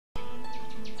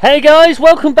Hey guys,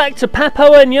 welcome back to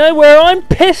Papo And Yo, where I'm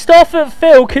pissed off at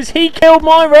Phil because he killed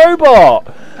my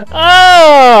robot.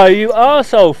 Ah, you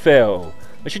arsehole, Phil.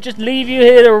 I should just leave you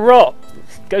here to rot.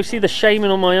 Go see the shaman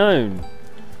on my own.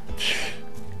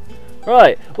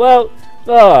 Right, well,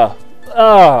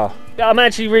 I'm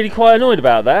actually really quite annoyed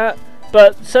about that.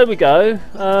 But so we go.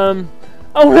 Oh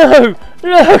no,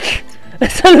 look,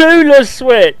 it's a Lula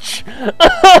switch.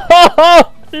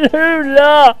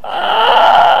 Lula!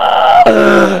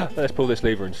 Let's pull this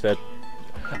lever instead.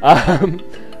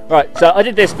 Right, so I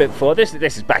did this bit before. This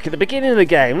is back at the beginning of the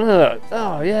game. Look.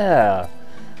 Oh yeah.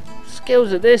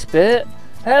 Skills at this bit.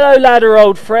 Hello, ladder,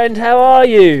 old friend. How are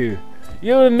you?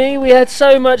 You and me, we had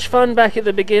so much fun back at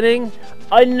the beginning.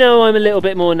 I know I'm a little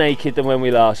bit more naked than when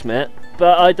we last met,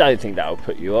 but I don't think that'll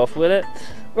put you off, will it?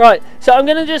 Right, so I'm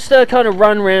going to just kind of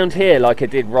run round here like I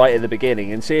did right at the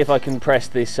beginning and see if I can press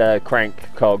this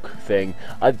crank cog thing.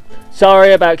 I'm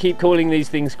sorry about keep calling these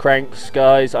things cranks,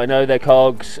 guys. I know they're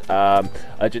cogs. I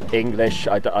just English.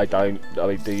 I don't. I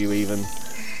mean, do you even?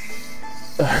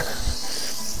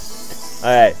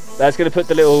 Alright, that's going to put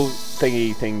the little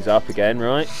thingy things up again,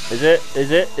 right? Is it?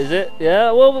 Is it? Is it?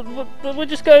 Yeah, well, we're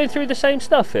just going through the same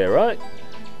stuff here, right?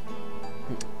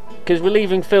 Because we're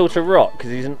leaving Phil to rot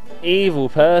because he's an evil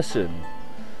person.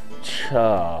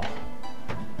 Char.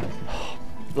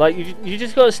 Like you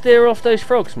just got to steer off those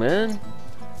frogs, man.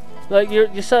 Like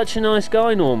you're such a nice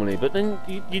guy normally, but then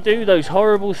you do those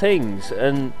horrible things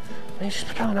and you just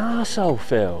become an arsehole,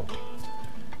 Phil.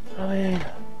 I mean,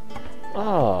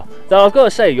 though I've got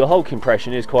to say your Hulk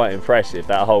impression is quite impressive.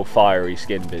 That whole fiery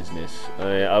skin business. I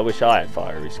mean, I wish I had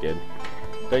fiery skin.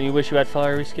 Don't you wish you had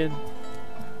fiery skin?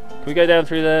 Can we go down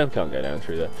through there? We can't go down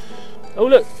through there. Oh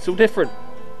look, it's all different.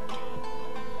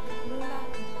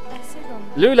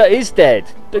 Lula is dead.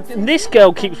 This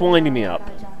girl keeps winding me up.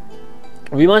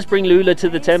 We must bring Lula to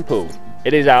the temple.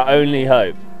 It is our only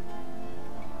hope.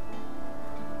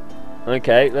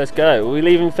 Okay, let's go. Are we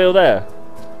leaving Phil there?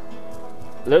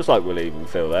 Looks like we're leaving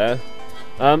Phil there.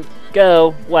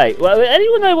 Girl, wait. Well,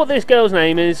 anyone know what this girl's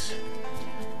name is?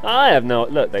 I have no...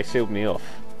 Look, they sealed me off.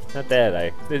 How dare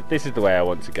they? This is the way I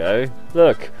want to go.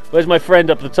 Look, where's my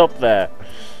friend up the top there?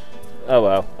 Oh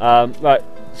well. Right,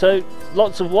 so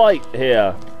lots of white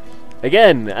here.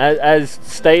 Again, as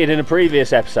stated in a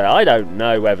previous episode, I don't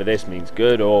know whether this means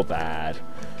good or bad.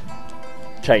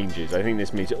 Changes. I think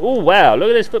this means... Oh wow, look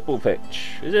at this football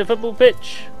pitch. Is it a football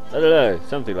pitch? I don't know,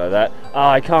 something like that. Oh,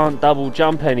 I can't double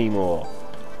jump anymore.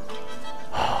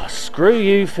 Oh, screw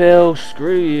you, Phil.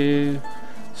 Screw you.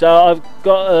 So I've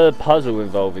got a puzzle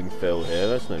involving Phil here.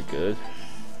 That's no good.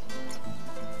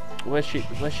 Where's she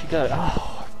go?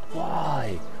 Oh,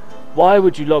 why? Why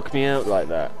would you lock me out like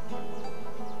that?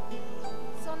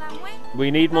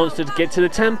 We need Monster to get to the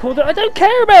temple. I don't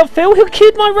care about Phil. He'll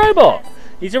kid my robot.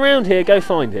 He's around here. Go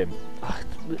find him. Oh,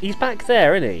 he's back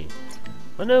there, isn't he?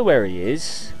 I know where he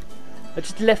is. I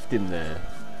just left him there.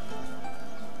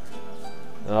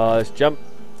 Oh, let's jump.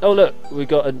 Oh look, we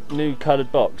got a new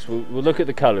coloured box. We'll look at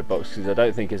the coloured box because I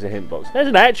don't think it's a hint box. There's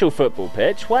an actual football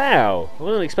pitch. Wow, I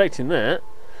wasn't expecting that.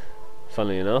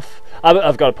 Funnily enough,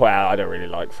 I've got to point out I don't really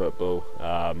like football.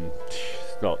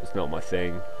 It's not my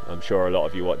thing. I'm sure a lot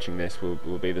of you watching this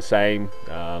will be the same.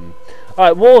 All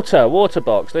right, water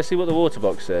box. Let's see what the water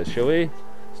box says, shall we?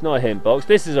 It's not a hint box.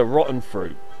 This is a rotten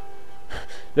fruit.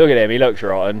 Look at him. He looks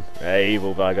rotten. Hey,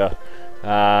 evil bugger.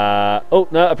 Oh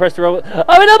no, I pressed the wrong.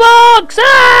 I'm in a box!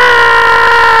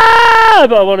 Ah!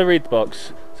 But I want to read the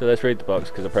box, so let's read the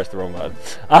box because I pressed the wrong button.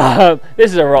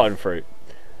 This is a rotten fruit.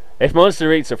 If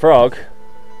Monster eats a frog,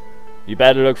 you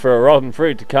better look for a rotten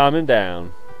fruit to calm him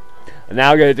down. And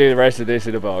now I'm going to do the rest of this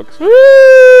in a box. Woo!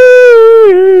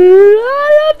 I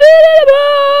love being in a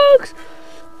box.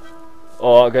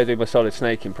 Or I'll go do my Solid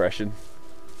Snake impression.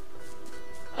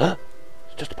 Huh?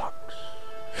 It's just a box.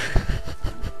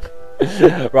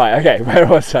 Right, okay, where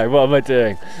was I? What am I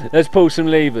doing? Let's pull some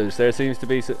levers. There seems to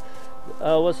be some...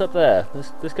 Oh, what's up there?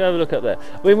 Let's go have a look up there.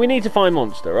 We need to find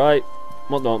Monster, right?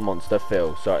 Not Monster,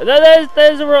 Phil, sorry.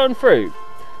 There's a rotten fruit.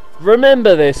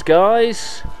 Remember this,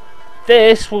 guys.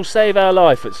 This will save our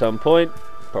life at some point.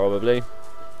 Probably.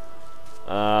 Look,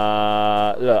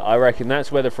 I reckon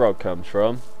that's where the frog comes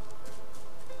from.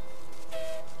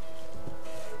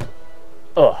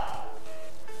 Oh.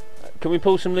 Can we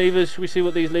pull some levers? Should we see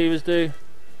what these levers do?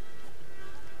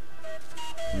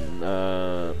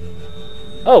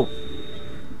 Oh!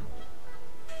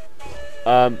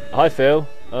 Hi Phil.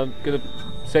 I'm gonna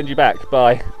send you back.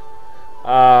 Bye.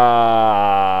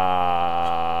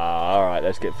 Alright,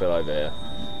 let's get Phil over here.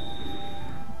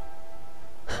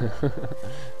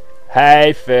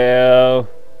 Hey Phil.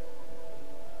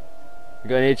 I've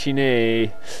got an itchy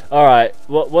knee. Alright,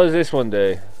 what does this one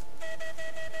do?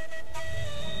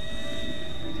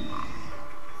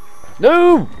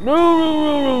 No! No, no,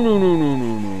 no, no, no, no, no,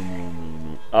 no,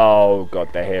 no. Oh, God,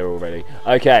 they're here already.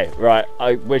 Okay, right.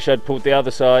 I wish I'd pulled the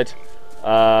other side.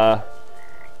 I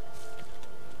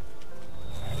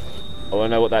want to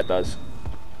know what that does.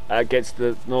 That gets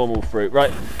the normal fruit.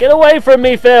 Right, get away from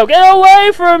me, Phil! Get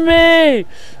away from me!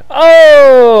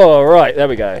 Oh, right, there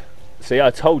we go. See,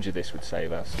 I told you this would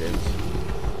save our skins.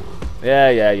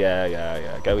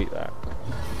 Yeah. Go eat that.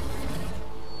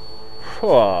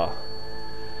 Whew.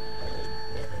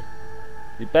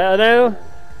 You better now?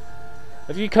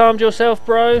 Have you calmed yourself,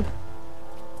 bro?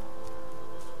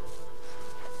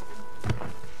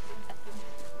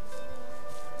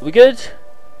 Are we good?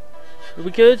 Are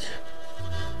we good?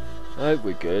 I hope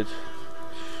we're good.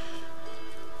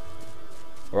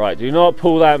 Right, do not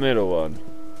pull that middle one.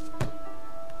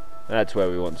 That's where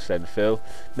we want to send Phil.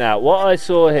 Now, what I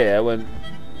saw here when...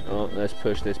 Oh, let's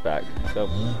push this back. So,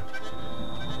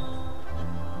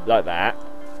 like that.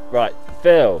 Right,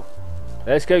 Phil.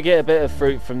 Let's go get a bit of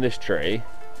fruit from this tree.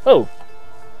 Oh!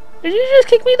 Did you just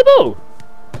kick me the ball?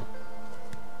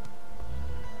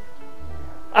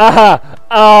 Aha!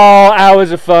 Oh,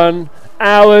 hours of fun.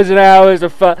 Hours and hours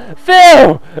of fun.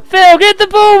 Phil! Phil, get the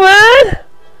ball, man!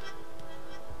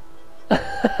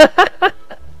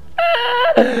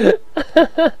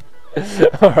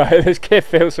 Alright, let's give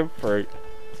Phil some fruit.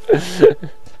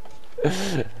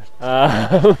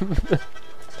 How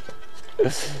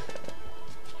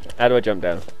do I jump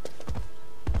down?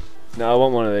 No, I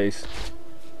want one of these.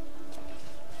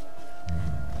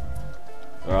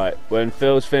 Alright, when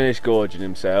Phil's finished gorging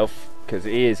himself, because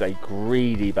he is a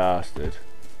greedy bastard,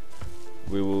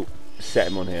 we will set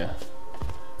him on here.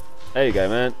 There you go,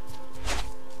 man.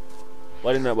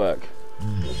 Why didn't that work?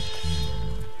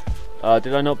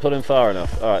 Did I not pull him far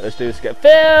enough? Alright, let's do this again.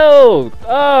 Phil!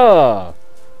 Oh!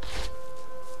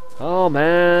 Oh,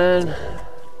 man.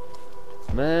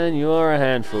 Man, you are a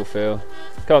handful, Phil.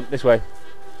 Come on, this way.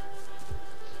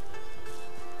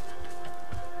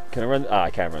 Can I run? Ah, I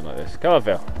can run like this. Come on,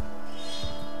 Phil.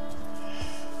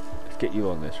 Let's get you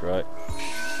on this, right?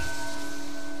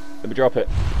 Let me drop it.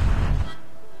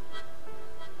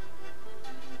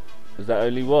 Was that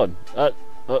only one?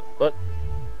 What?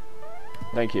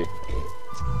 Thank you.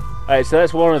 Alright, so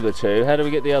that's one of the two. How do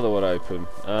we get the other one open?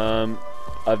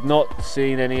 I've not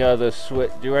seen any other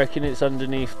switch. Do you reckon it's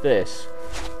underneath this?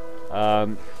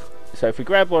 So if we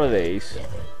grab one of these,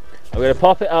 I'm going to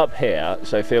pop it up here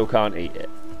so Phil can't eat it.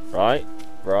 Right?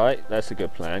 That's a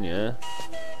good plan, yeah?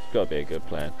 It's got to be a good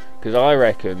plan. Because I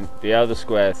reckon the other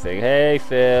square thing... Hey,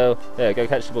 Phil! There, go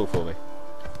catch the ball for me.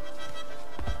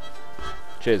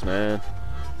 Cheers, man.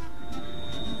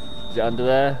 Is it under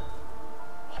there?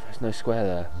 Oh, there's no square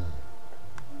there.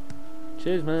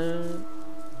 Cheers, man.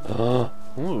 Oh,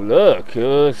 look.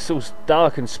 It's all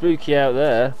dark and spooky out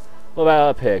there. What about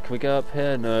up here? Can we go up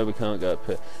here? No, we can't go up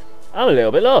here. I'm a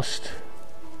little bit lost.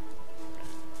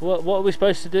 What are we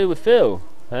supposed to do with Phil?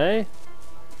 Hey?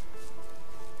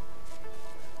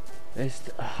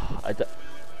 I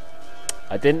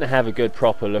didn't have a good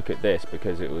proper look at this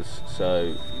because it was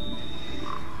so...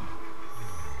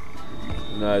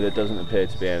 No, there doesn't appear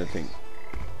to be anything.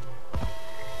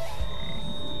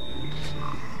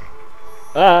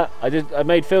 I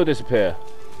made Phil disappear.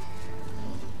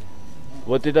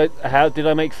 How did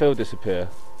I make Phil disappear?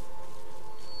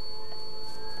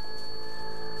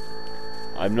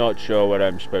 I'm not sure what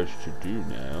I'm supposed to do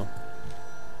now.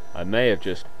 I may have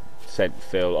just sent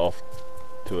Phil off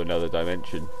to another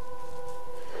dimension.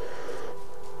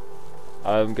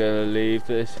 I'm gonna leave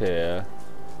this here.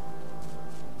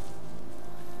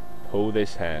 Pull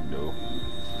this handle.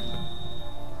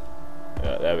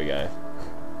 There we go.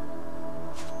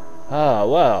 Ah,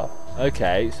 well.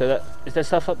 Okay, so that is there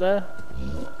stuff up there?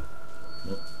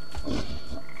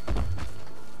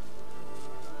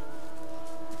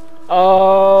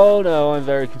 Oh no, I'm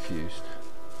very confused.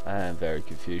 I am very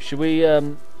confused. Should we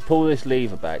pull this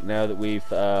lever back now that we've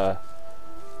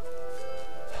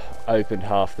opened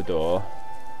half the door?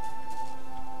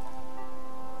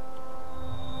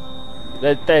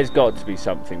 There's got to be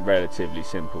something relatively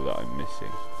simple that I'm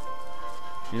missing.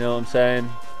 You know what I'm saying?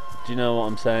 Do you know what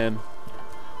I'm saying?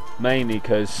 Mainly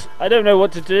because I don't know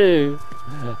what to do.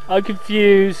 I'm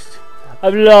confused.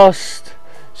 I'm lost.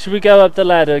 Should we go up the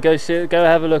ladder? Go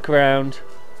have a look around.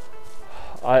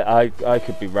 I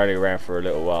could be running around for a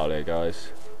little while here, guys.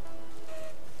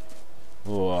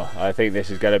 Ooh, I think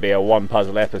this is going to be a one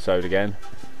puzzle episode again.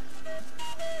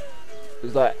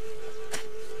 It's like,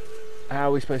 how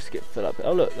are we supposed to get Phil up here?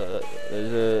 Oh look,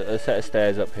 there's a set of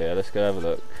stairs up here. Let's go have a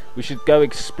look. We should go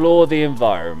explore the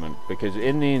environment, because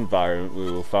in the environment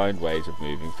we will find ways of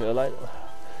moving. Feel like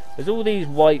there's all these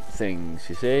white things,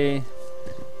 you see.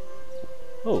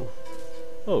 Oh,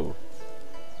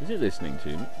 is it listening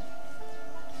to me?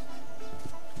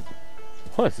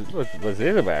 What's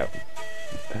it about?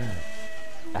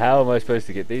 How am I supposed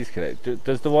to get these connected?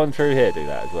 Does the one through here do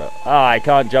that as well? Ah, I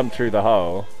can't jump through the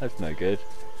hole. That's no good.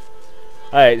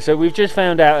 Alright, so we've just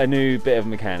found out a new bit of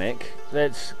mechanic.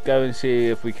 Let's go and see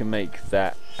if we can make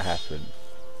that happen.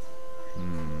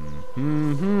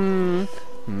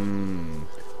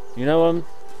 You know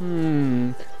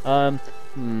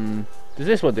does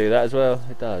this one do that as well?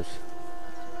 It does.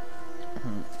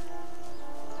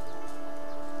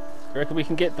 You reckon we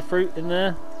can get the fruit in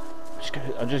there?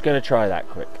 I'm just going to try that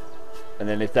quick. And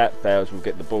then if that fails, we'll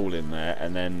get the ball in there.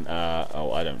 And then,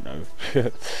 oh, I don't know.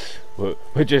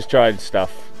 We're just trying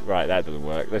stuff. Right, that doesn't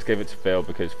work. Let's give it to Phil,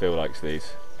 because Phil likes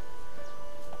these.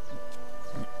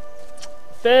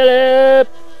 Philip!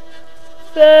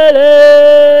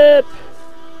 Philip!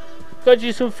 Got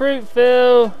you some fruit,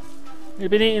 Phil.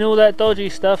 You've been eating all that dodgy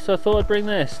stuff, so I thought I'd bring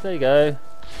this. There you go.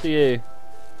 To you.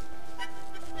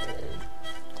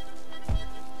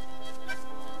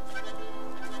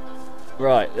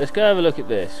 Right, let's go have a look at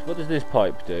this. What does this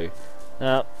pipe do?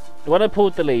 Now, when I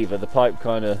pulled the lever, the pipe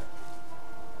kind of...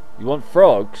 You want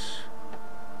frogs?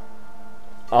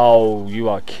 Oh, you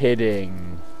are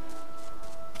kidding.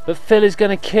 But Phil is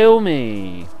going to kill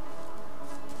me.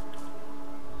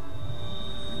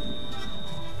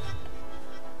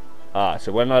 Ah,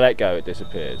 so when I let go, it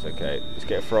disappears. Okay, let's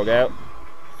get a frog out.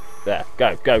 There,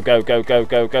 go, go, go, go, go,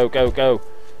 go, go, go, go.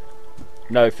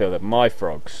 No, Phil, they're my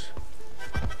frogs.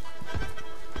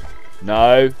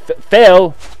 No,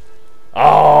 Phil!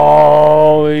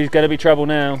 Oh, he's going to be trouble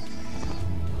now.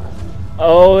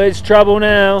 Oh, it's trouble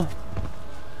now.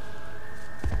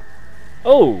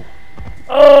 Oh!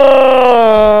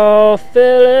 Oh,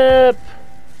 Philip!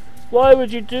 Why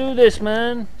would you do this,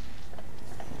 man?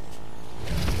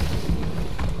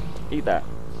 Eat that.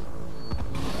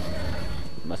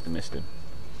 Must have missed him.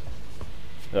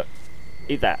 Look,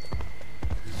 eat that.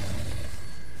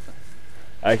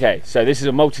 Okay, so this is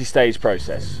a multi-stage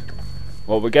process.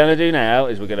 What we're going to do now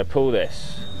is we're going to pull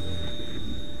this.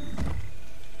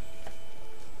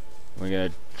 We're going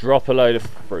to drop a load of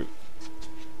fruit.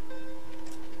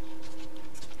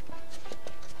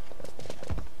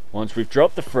 Once we've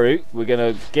dropped the fruit, we're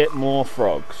going to get more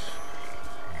frogs.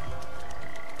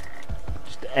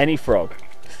 Just any frog.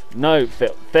 No,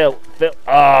 Phil.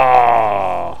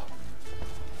 Ah!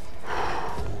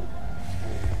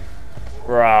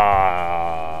 Rah.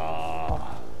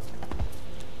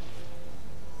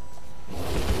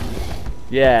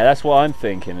 Yeah, that's what I'm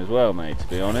thinking as well, mate, to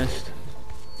be honest.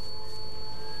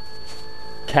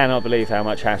 Cannot believe how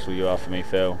much hassle you are for me,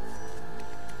 Phil.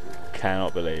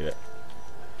 Cannot believe it.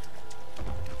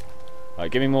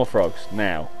 Alright, give me more frogs.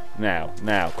 Now,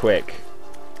 quick.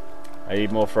 I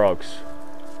need more frogs.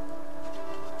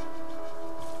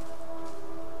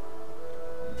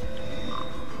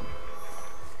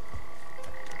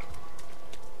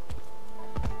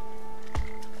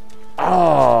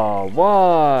 Oh,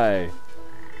 why?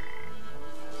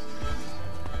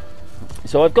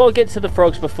 So I've got to get to the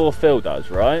frogs before Phil does,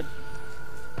 right?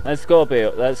 That's got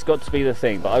to be the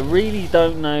thing. But I really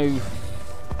don't know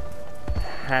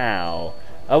how.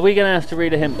 Are we going to have to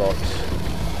read a hint box?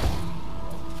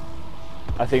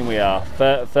 I think we are.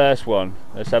 First one.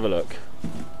 Let's have a look.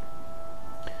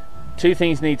 2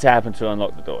 things need to happen to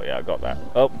unlock the door. Yeah, I got that.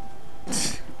 Oh.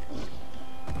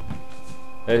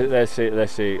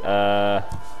 Let's see.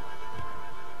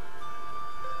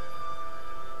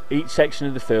 Each section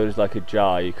of the field is like a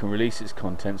jar. You can release its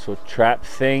contents or trap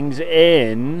things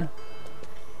in.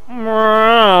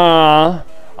 I've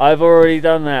already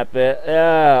done that bit.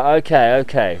 Yeah,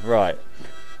 okay, right.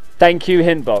 Thank you,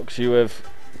 hint box. You have...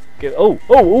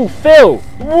 Oh, Phil!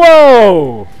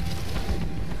 Whoa!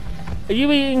 Are you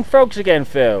eating frogs again,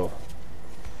 Phil?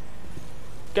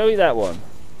 Go eat that one.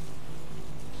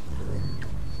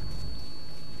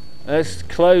 Let's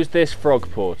close this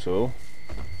frog portal.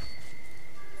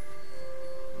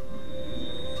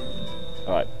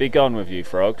 Alright, be gone with you,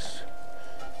 frogs.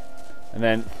 And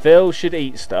then Phil should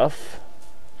eat stuff.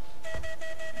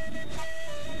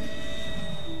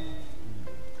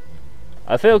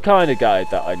 I feel kind of gutted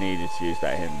that I needed to use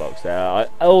that hint box there.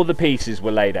 All the pieces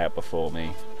were laid out before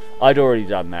me. I'd already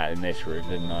done that in this room,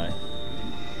 didn't I?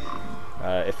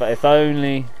 If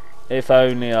only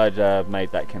I'd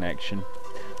made that connection.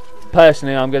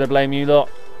 Personally, I'm going to blame you lot.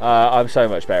 I'm so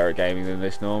much better at gaming than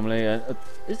this normally.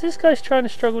 Is this guy trying to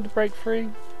struggle to break free?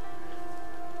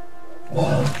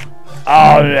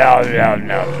 Oh, no, no,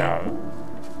 no, no.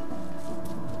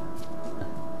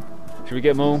 Should we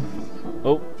get them all?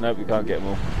 Oh, no, we can't get them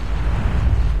all.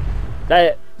 Is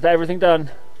that everything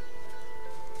done?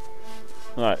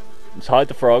 Alright, let's hide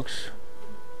the frogs.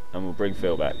 And we'll bring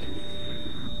Phil back.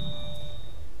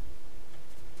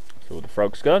 So all the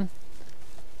frogs gone.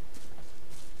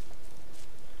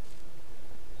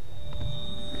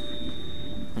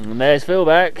 And there's Phil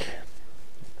back.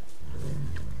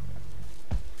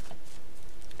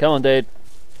 Come on, dude.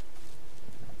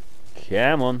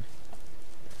 Come on.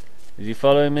 Is he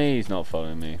following me? He's not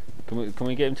following me. Can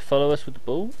we get him to follow us with the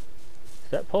ball?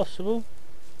 Is that possible?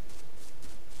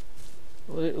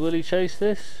 Will he chase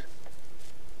this?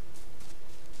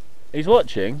 He's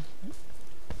watching.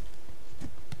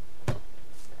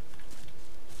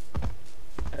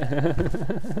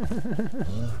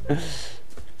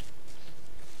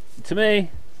 To me.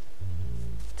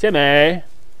 Timmy.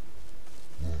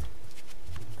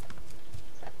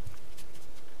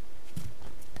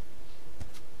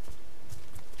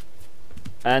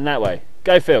 And that way.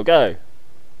 Go, Phil, go.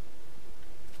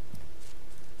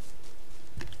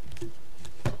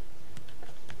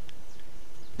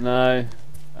 No.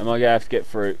 Am I going to have to get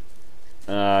fruit?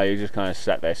 You're just kind of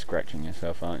sat there scratching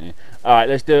yourself, aren't you? Alright,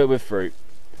 let's do it with fruit.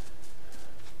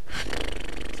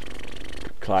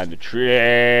 Climb the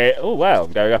tree. Oh, wow.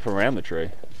 I'm going up and around the tree.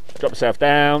 Drop yourself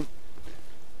down.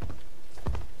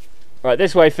 Right,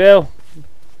 this way, Phil.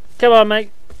 Come on, mate.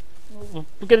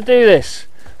 We're going to do this.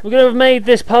 We're going to have made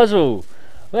this puzzle.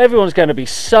 Everyone's going to be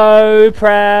so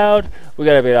proud. We're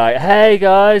going to be like, hey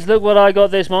guys, look what I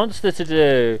got this monster to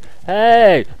do.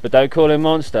 Hey, but don't call him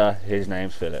monster. His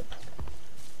name's Philip.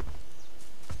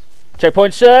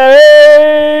 Checkpoint saved.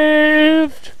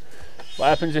 What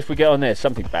happens if we get on this?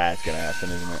 Something bad's going to happen,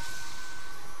 isn't it?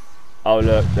 Oh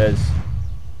look,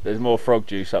 there's more frog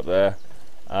juice up there.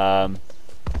 I'm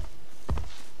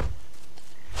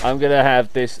going to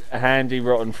have this handy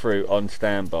rotten fruit on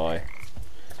standby.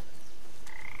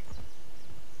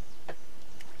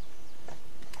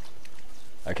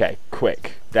 Okay,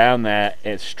 quick. Down there,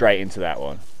 it's straight into that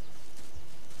one.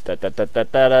 Da da da da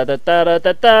da da da da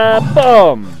da da.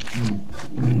 Boom!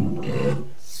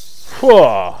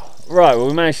 Whoa! Right, well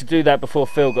we managed to do that before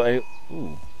Phil got any.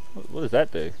 Ooh, what does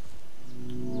that do?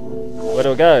 Where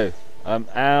do I go? I'm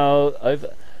out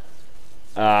over.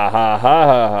 Ah ha ha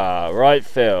ha ha! Right,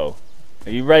 Phil,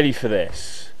 are you ready for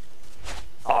this?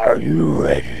 Are you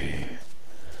ready?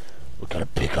 We're gonna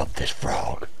pick up this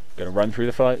frog. Gonna run through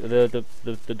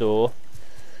the door.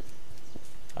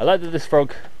 I like that this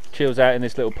frog chills out in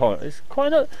this little pond. It's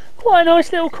quite a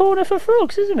nice little corner for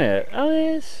frogs, isn't it? I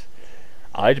mean,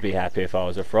 I'd be happy if I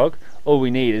was a frog. All we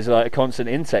need is like a constant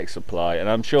insect supply, and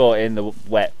I'm sure in the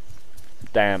wet,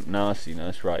 damp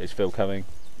nastiness. Right, is Phil coming?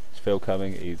 Is Phil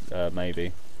coming?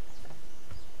 Maybe.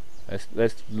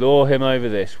 Let's lure him over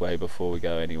this way before we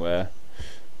go anywhere.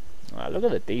 Right, look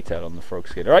at the detail on the frog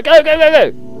skin. Alright, go, go,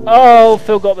 go, go! Oh,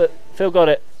 Phil got it. Phil got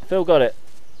it. Phil got it.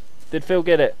 Did Phil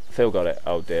get it? Phil got it.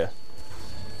 Oh dear.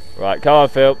 Right, come on,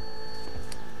 Phil.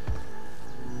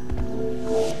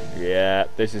 Yeah,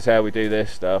 this is how we do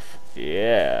this stuff.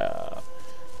 Yeah.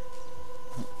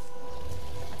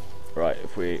 Right,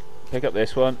 if we pick up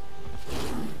this one,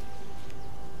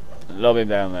 lob him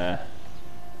down there.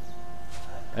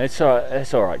 It's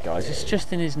alright, guys. It's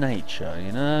just in his nature,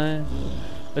 you know?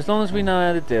 As long as we know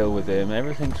how to deal with him,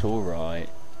 everything's alright.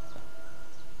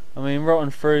 I mean, rotten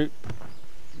fruit.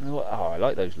 Oh, I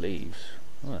like those leaves.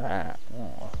 Look at that.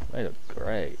 Oh, they look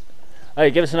great.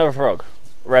 Hey, give us another frog.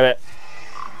 Rabbit.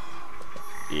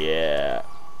 Yeah.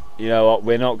 You know what?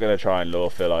 We're not going to try and lure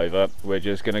Phil over. We're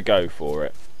just going to go for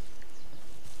it.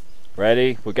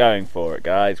 Ready? We're going for it,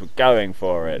 guys. We're going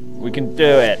for it. We can do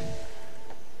it.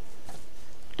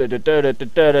 Yeah,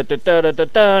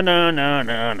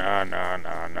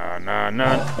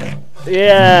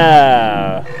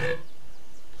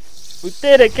 we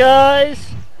did it, guys.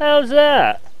 How's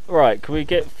that? Right, can we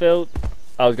get Phil?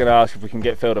 I was going to ask if we can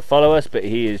get Phil to follow us, but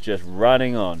he is just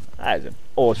running on. That is an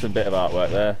awesome bit of artwork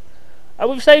there.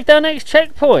 And we've saved our next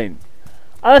checkpoint.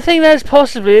 I think that's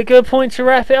possibly a good point to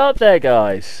wrap it up there,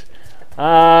 guys.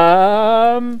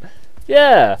 Yeah,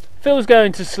 Phil's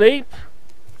going to sleep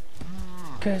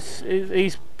because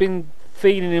he's been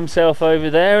feeding himself over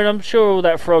there, and I'm sure all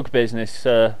that frog business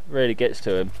really gets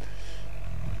to him.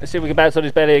 Let's see if we can bounce on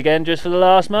his belly again just for the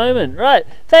last moment. Right,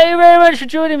 thank you very much for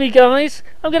joining me, guys.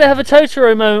 I'm going to have a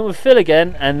Totoro moment with Phil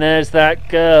again, and there's that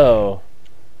girl.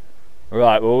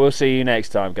 Right, well, we'll see you next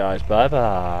time, guys.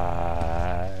 Bye-bye.